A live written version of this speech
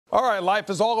All right, life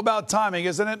is all about timing,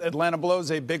 isn't it? Atlanta blows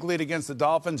a big lead against the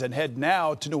Dolphins and head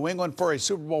now to New England for a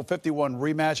Super Bowl 51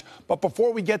 rematch. But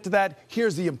before we get to that,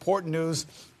 here's the important news.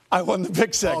 I won the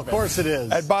pick segment. Oh, of course it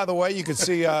is. And by the way, you can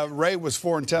see Ray was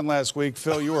 4-10 last week.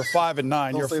 Phil, you were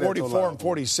 5-9. You're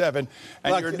 44-47.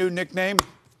 And your new nickname?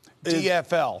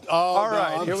 DFL. All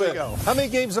right, here we go. How many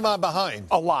games am I behind?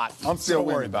 A lot. I'm still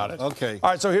worried about it. Okay.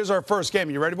 All right, so here's our first game.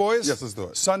 You ready, boys? Yes, let's do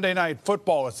it. Sunday night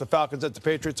football. It's the Falcons at the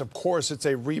Patriots. Of course, it's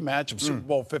a rematch of Super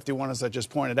Bowl 51, as I just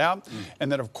pointed out.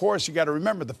 And then, of course, you got to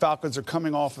remember the Falcons are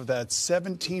coming off of that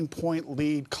 17-point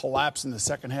lead collapse in the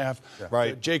second half. Yeah.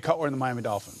 Right. Jay Cutler and the Miami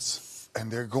Dolphins.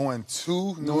 And they're going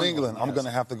to New England. I'm going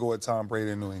to have to go with Tom Brady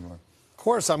in New England. Of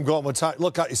course I'm going with Tom.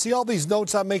 Look, you see all these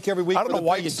notes I make every week? I don't know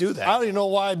why you do that. I don't even know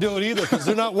why I do it either, because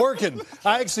they're not working.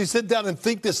 I actually sit down and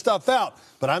think this stuff out.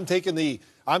 But I'm taking the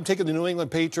New England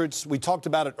Patriots. We talked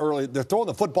about it earlier. They're throwing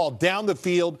the football down the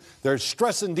field. They're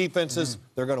stressing defenses.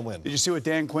 They're going to win. Did you see what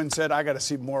Dan Quinn said? I got to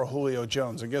see more Julio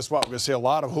Jones. And guess what? We're going to see a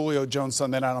lot of Julio Jones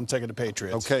Sunday night. I'm taking the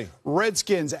Patriots. Okay.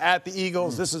 Redskins at the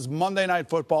Eagles. This is Monday Night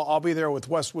Football. I'll be there with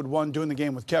Westwood One doing the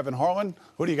game with Kevin Harlan.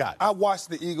 Who do you got? I watched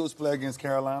the Eagles play against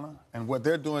Carolina, and what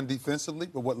they're doing defensively,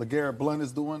 but what LeGarrette Blount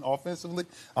is doing offensively,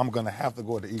 I'm going to have to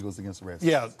go with the Eagles against the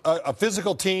Redskins. Yeah, a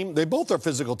physical team. They both are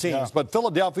physical teams. Yeah. But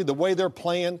Philadelphia, the way they're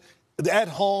playing, at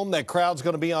home, that crowd's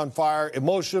going to be on fire.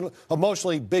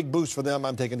 Emotionally, big boost for them.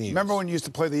 I'm taking the Eagles. Remember when you used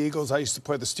to play the Eagles? I used to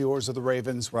play the Steelers or the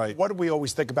Ravens. Right. What did we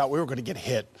always think about? We were going to get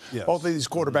hit. Yes. Both of these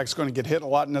quarterbacks are going to get hit a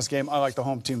lot in this game. I like the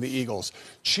home team, the Eagles.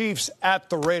 Chiefs at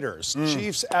the Raiders.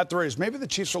 Chiefs at the Raiders. Maybe the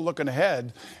Chiefs are looking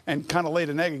ahead and kind of laid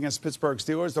an egg against Pittsburgh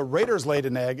Steelers. The Raiders laid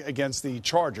an egg against the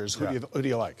Chargers. Who do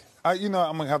you like? I'm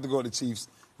going to have to go with the Chiefs.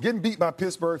 Getting beat by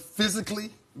Pittsburgh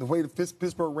physically, the way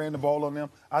Pittsburgh ran the ball on them,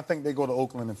 I think they go to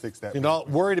Oakland and fix that. You know,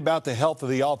 worried about the health of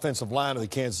the offensive line of the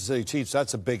Kansas City Chiefs.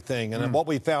 That's a big thing. And then what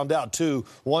we found out, too,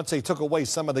 once they took away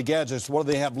some of the gadgets, what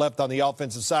do they have left on the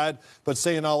offensive side? But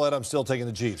saying all that, I'm still taking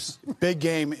the Chiefs. Big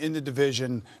game in the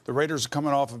division. The Raiders are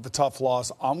coming off of a tough loss.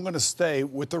 I'm going to stay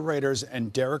with the Raiders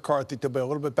and Derek Carr. I think they'll be a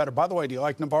little bit better. By the way, do you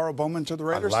like Navarro Bowman to the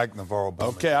Raiders? I like Navarro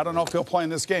Bowman. Okay, I don't know if he'll play in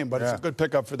this game, but it's a good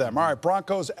pickup for them. All right,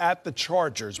 Broncos at the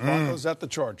Chargers. Broncos at the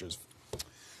Chargers.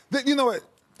 You know what?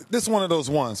 This is one of those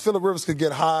ones. Phillip Rivers could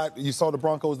get hot. You saw the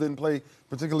Broncos didn't play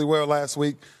particularly well last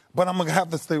week. But I'm going to have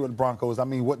to stay with the Broncos. I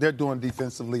mean, what they're doing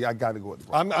defensively, I got to go with the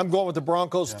Broncos. I'm going with the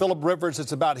Broncos. Yeah. Phillip Rivers,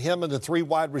 it's about him and the three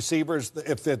wide receivers.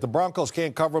 If the Broncos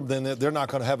can't cover them, then they're not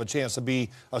going to have a chance to be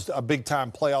a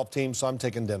big-time playoff team, so I'm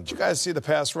taking Denver. Did you guys see the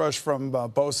pass rush from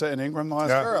Bosa and Ingram the last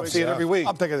couple week? I see it every week.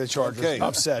 I'm taking the Chargers. Okay.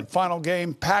 Enough said. Final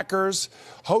game, Packers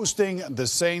hosting the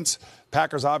Saints.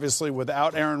 Packers, obviously,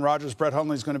 without Aaron Rodgers. Brett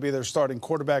Hundley's going to be their starting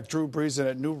quarterback. Drew Brees and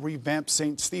a new revamped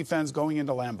Saints defense going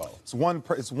into Lambeau. It's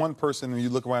one person when you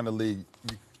look around the league,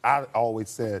 I always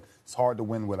said it's hard to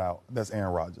win without. That's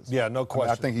Aaron Rodgers. Yeah, no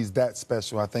question. I think he's that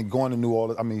special. I think going to New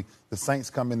Orleans, the Saints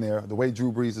come in there, the way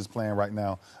Drew Brees is playing right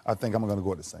now, I think I'm going to go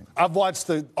with the Saints. I've watched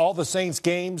all the Saints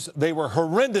games. They were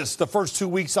horrendous the first 2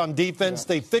 weeks on defense.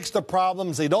 Yeah. They fixed the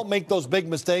problems. They don't make those big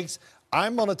mistakes.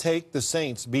 I'm going to take the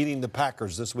Saints beating the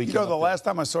Packers this weekend. You know, the last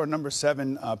time I saw a number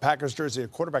 7 Packers jersey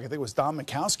at quarterback, I think it was Don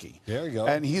Mikowski. There you go.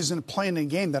 And he's playing in a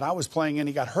game that I was playing in.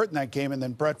 He got hurt in that game, and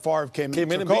then Brett Favre came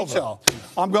in and beat y'all.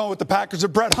 I'm going with the Packers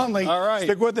of Brett Hundley. All right.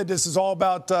 Stick with it. This is all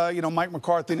about, Mike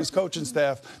McCarthy and his coaching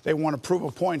staff. They want to prove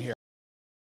a point here.